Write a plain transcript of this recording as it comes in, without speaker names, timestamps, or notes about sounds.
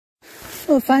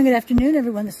Well, fine, good afternoon,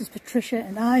 everyone. This is Patricia,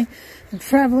 and I am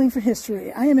traveling for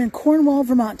history. I am in Cornwall,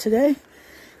 Vermont today,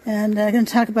 and I'm going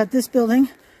to talk about this building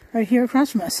right here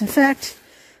across from us. In fact,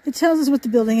 it tells us what the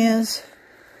building is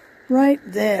right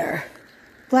there.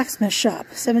 Blacksmith Shop,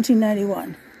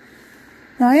 1791.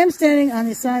 Now, I am standing on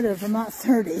the side of Vermont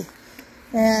 30,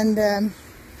 and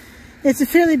it's a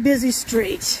fairly busy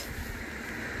street.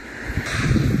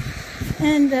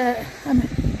 And I'm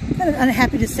kind of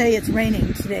unhappy to say it's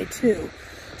raining today, too.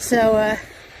 So,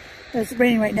 it's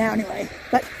raining right now anyway.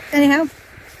 But anyhow,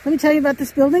 let me tell you about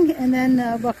this building, and then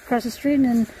walk across the street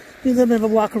and do a little bit of a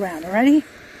walk around, alrighty?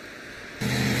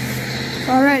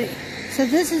 Alrighty, so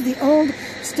this is the Old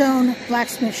Stone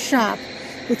Blacksmith Shop,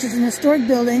 which is an historic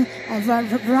building on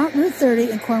Vermont Route 30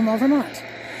 in Cornwall, Vermont.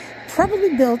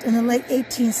 Probably built in the late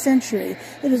 18th century,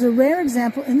 it is a rare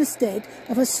example in the state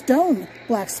of a stone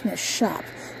blacksmith shop,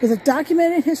 with a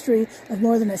documented history of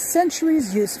more than a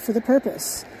century's use for the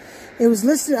purpose. It was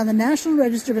listed on the National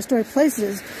Register of Historic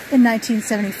Places in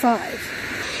 1975.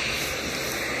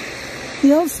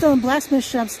 The Old Stone Blacksmith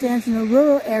Shop stands in a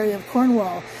rural area of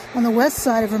Cornwall on the west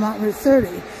side of Vermont Route 30,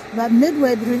 about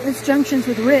midway between its junctions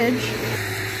with Ridge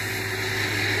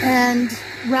and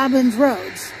Robbins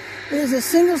Roads. It is a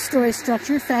single-story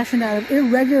structure fashioned out of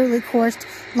irregularly coursed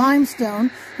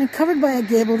limestone and covered by a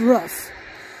gabled roof.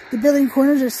 The building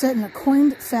corners are set in a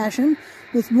quoined fashion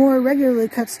with more irregularly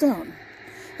cut stone.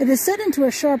 It is set into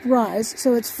a sharp rise,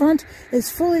 so its front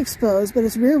is fully exposed, but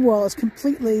its rear wall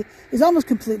is almost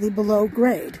completely below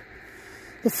grade.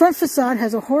 The front facade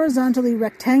has a horizontally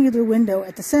rectangular window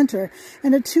at the center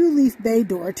and a two-leaf bay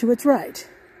door to its right,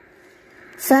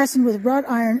 fastened with wrought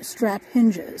iron strap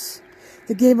hinges.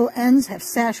 The gable ends have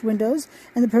sash windows,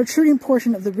 and the protruding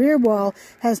portion of the rear wall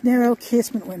has narrow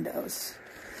casement windows.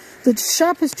 The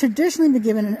shop has traditionally been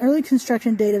given an early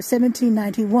construction date of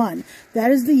 1791. That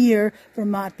is the year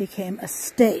Vermont became a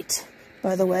state,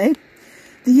 by the way.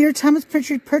 The year Thomas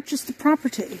Pritchard purchased the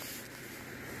property.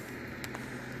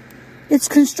 Its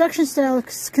construction style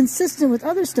is consistent with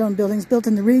other stone buildings built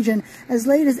in the region as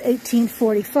late as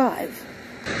 1845.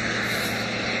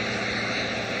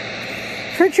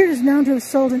 Pritchard is known to have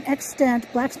sold an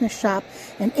extant blacksmith shop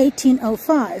in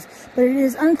 1805, but it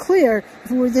is unclear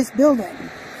if it were this building.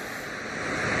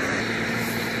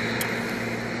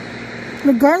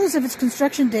 Regardless of its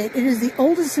construction date, it is the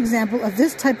oldest example of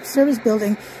this type of service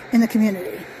building in the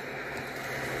community.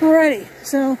 Alrighty,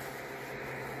 so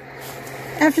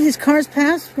after these cars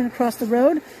pass, we're going to cross the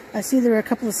road. I see there are a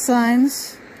couple of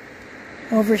signs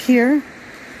over here.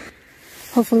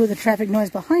 Hopefully with the traffic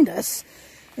noise behind us,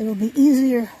 it'll be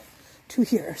easier to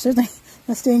hear. Certainly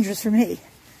less dangerous for me.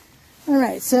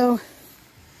 Alright, so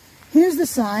here's the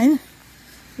sign.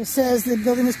 It says the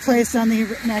building was placed on the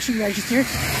National Register of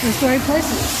Historic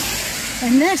Places.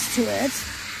 And next to it,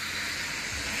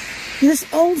 this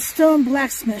Old Stone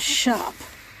Blacksmith Shop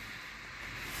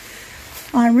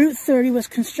on Route 30 was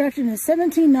constructed in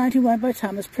 1791 by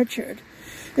Thomas Pritchard.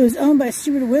 It was owned by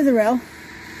Stewart Witherell,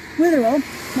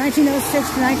 1906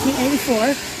 to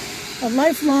 1984, a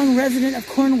lifelong resident of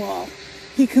Cornwall.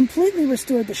 He completely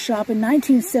restored the shop in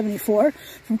 1974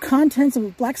 from contents of a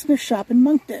blacksmith shop in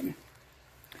Moncton.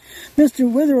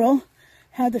 Mr. Witherell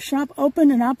had the shop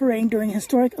open and operating during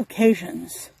historic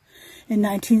occasions. In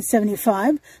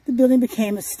 1975, the building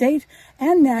became a state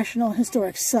and national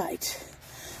historic site.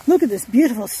 Look at this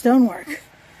beautiful stonework.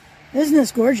 Isn't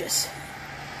this gorgeous?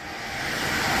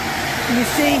 You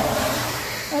see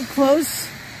up close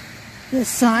this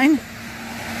sign.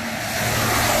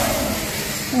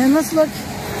 And let's look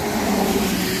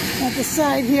at the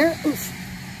side here. Oof.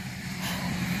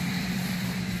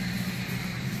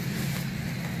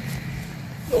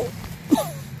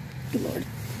 Good Lord.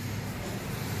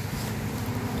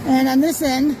 And on this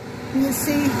end, you can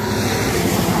see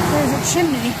there's a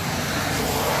chimney.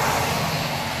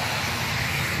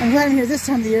 I'm glad I'm here this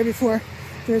time of the year before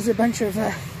there's a bunch of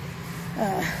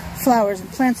flowers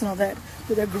and plants and all that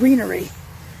with their greenery.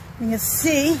 You can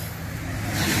see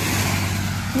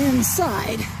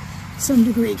inside to some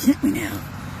degree, can't we now?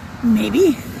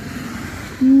 Maybe.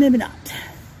 Maybe not.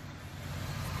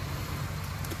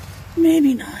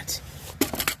 Maybe not.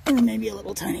 Or maybe a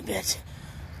little tiny bit.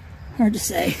 Hard to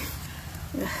say.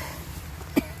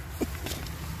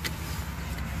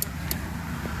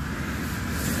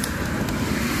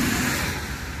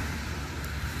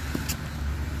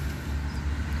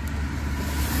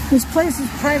 This place is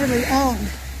privately owned,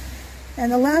 and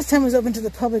the last time it was open to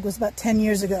the public was about 10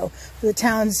 years ago for the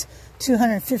town's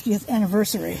 250th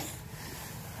anniversary.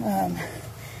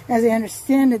 As I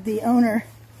understand it, the owner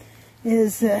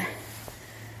is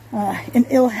in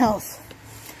ill health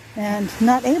and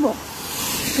not able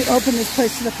to open this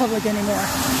place to the public anymore.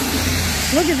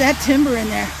 Look at that timber in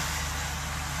there.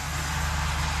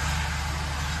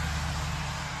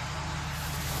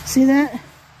 See that?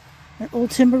 That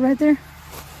old timber right there?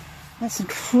 That's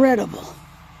incredible.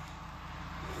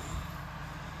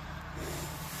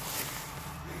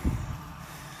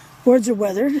 Boards are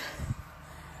weathered.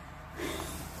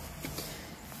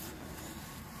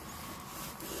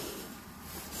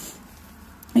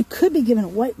 It could be given a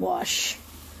whitewash,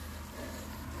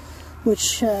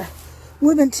 which would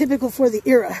have been typical for the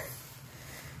era.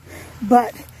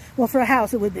 But, well, for a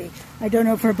house it would be. I don't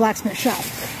know for a blacksmith shop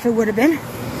if it would have been.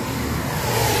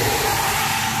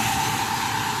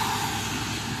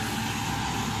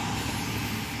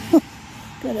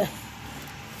 Got a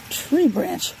tree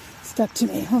branch stuck to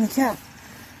me. Holy cow.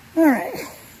 All right.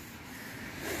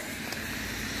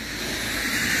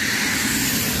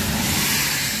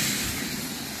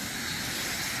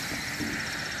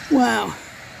 Wow.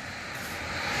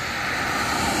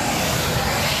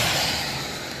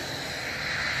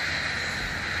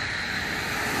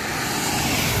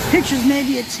 Pictures may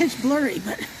be a titch blurry,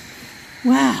 but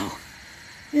wow.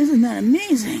 Isn't that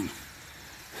amazing?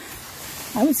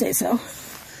 I would say so.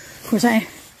 Of course, I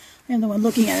am the one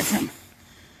looking at it from.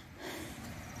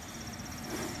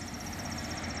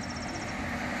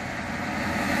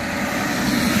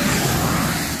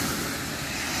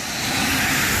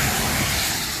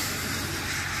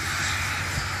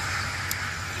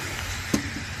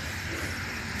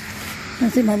 I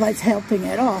don't think my light's helping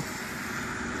at all.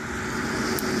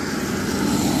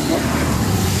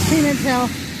 Can't tell.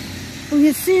 We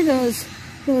can see those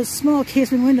small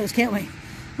casement windows, can't we?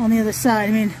 On the other side.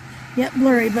 I mean, yep,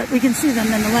 blurry, but we can see them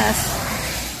nonetheless.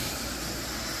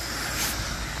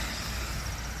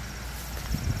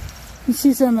 You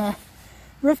see some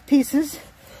roof pieces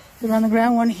that are on the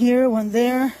ground. One here, one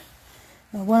there,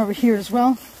 one over here as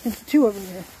well. There's two over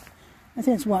here. I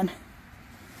think it's one.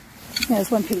 Yeah,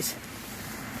 it's one piece.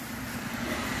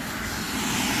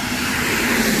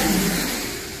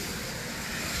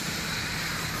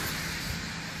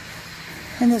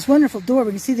 And this wonderful door,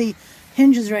 we can see the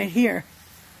hinges right here.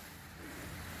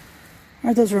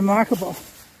 Aren't those remarkable?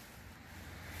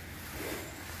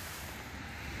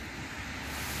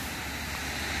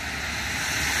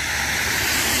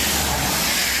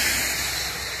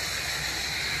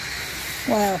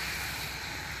 Wow.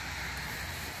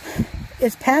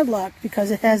 It's padlocked because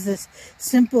it has this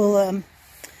simple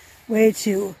way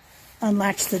to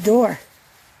unlatch the door.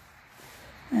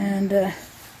 And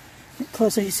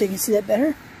closer so you can see that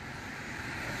better.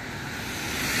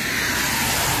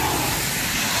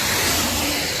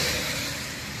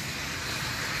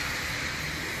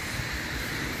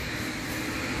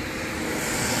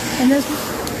 And this,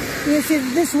 you can see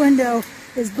that this window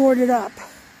is boarded up.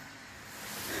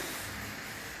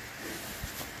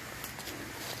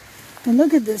 And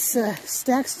look at this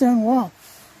stacked stone wall.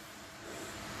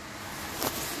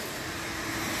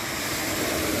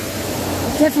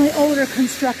 Definitely older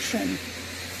construction.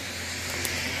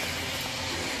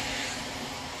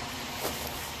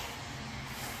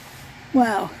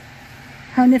 Wow,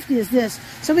 how nifty is this?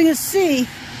 So we can see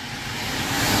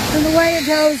from the way it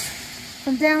goes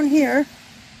from down here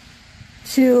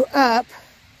to up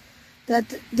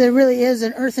that there really is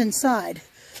an earth inside,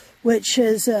 which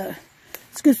is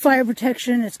it's good fire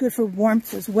protection. It's good for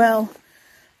warmth as well.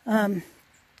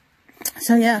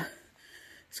 So yeah,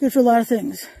 it's good for a lot of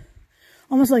things.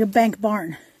 Almost like a bank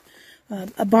barn,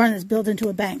 a barn that's built into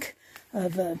a bank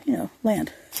of, you know,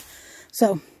 land.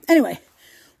 So, anyway,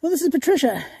 well, this is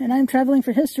Patricia, and I'm traveling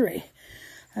for history.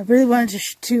 I really wanted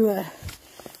to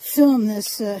film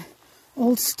this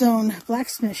Old Stone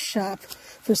Blacksmith Shop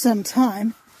for some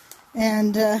time,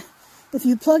 and if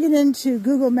you plug it into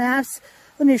Google Maps,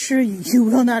 let me assure you, you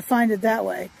will not find it that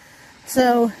way.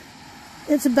 So,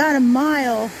 it's about a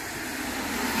mile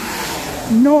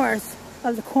north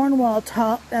of the Cornwall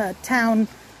town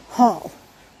hall,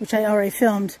 which I already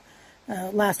filmed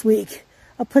last week.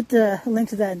 I'll put the link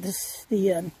to that in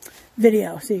the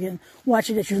video so you can watch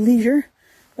it at your leisure.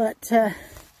 But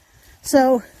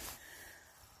so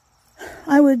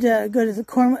I would go to the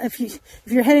Cornwall. If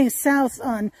you're heading south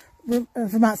on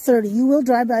Vermont 30, you will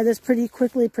drive by this pretty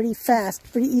quickly, pretty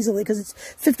fast, pretty easily, because it's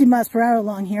 50 miles per hour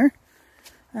along here.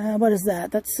 What is that?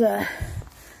 That's what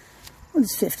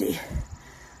is 50?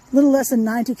 A little less than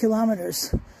 90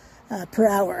 kilometers per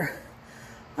hour.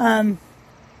 A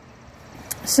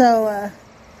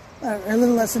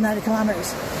little less than 90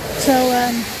 kilometers.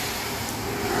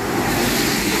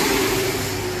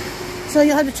 So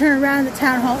you'll have to turn around the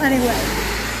town hall anyway.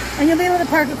 And you'll be able to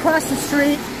park across the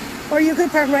street, or you could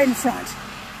park right in front.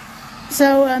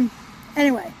 So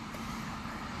Anyway,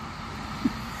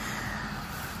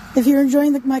 if you're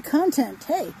enjoying my content,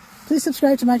 hey, please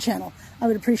subscribe to my channel. I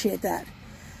would appreciate that.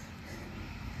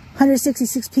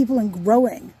 166 people and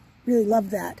growing. Really love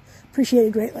that. Appreciate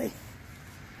it greatly.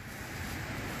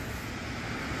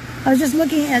 I was just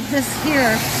looking at this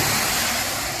here.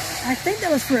 I think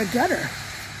that was for a gutter.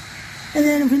 And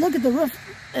then if we look at the roof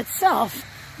itself,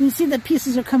 you can see that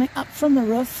pieces are coming up from the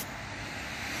roof.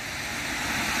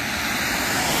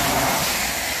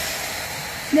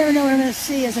 Never know what I'm going to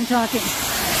see as I'm talking.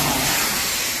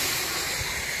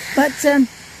 But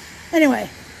anyway,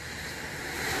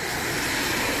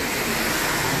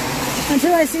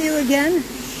 until I see you again,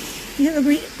 you have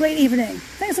a great evening.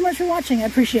 Thanks so much for watching. I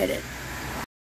appreciate it.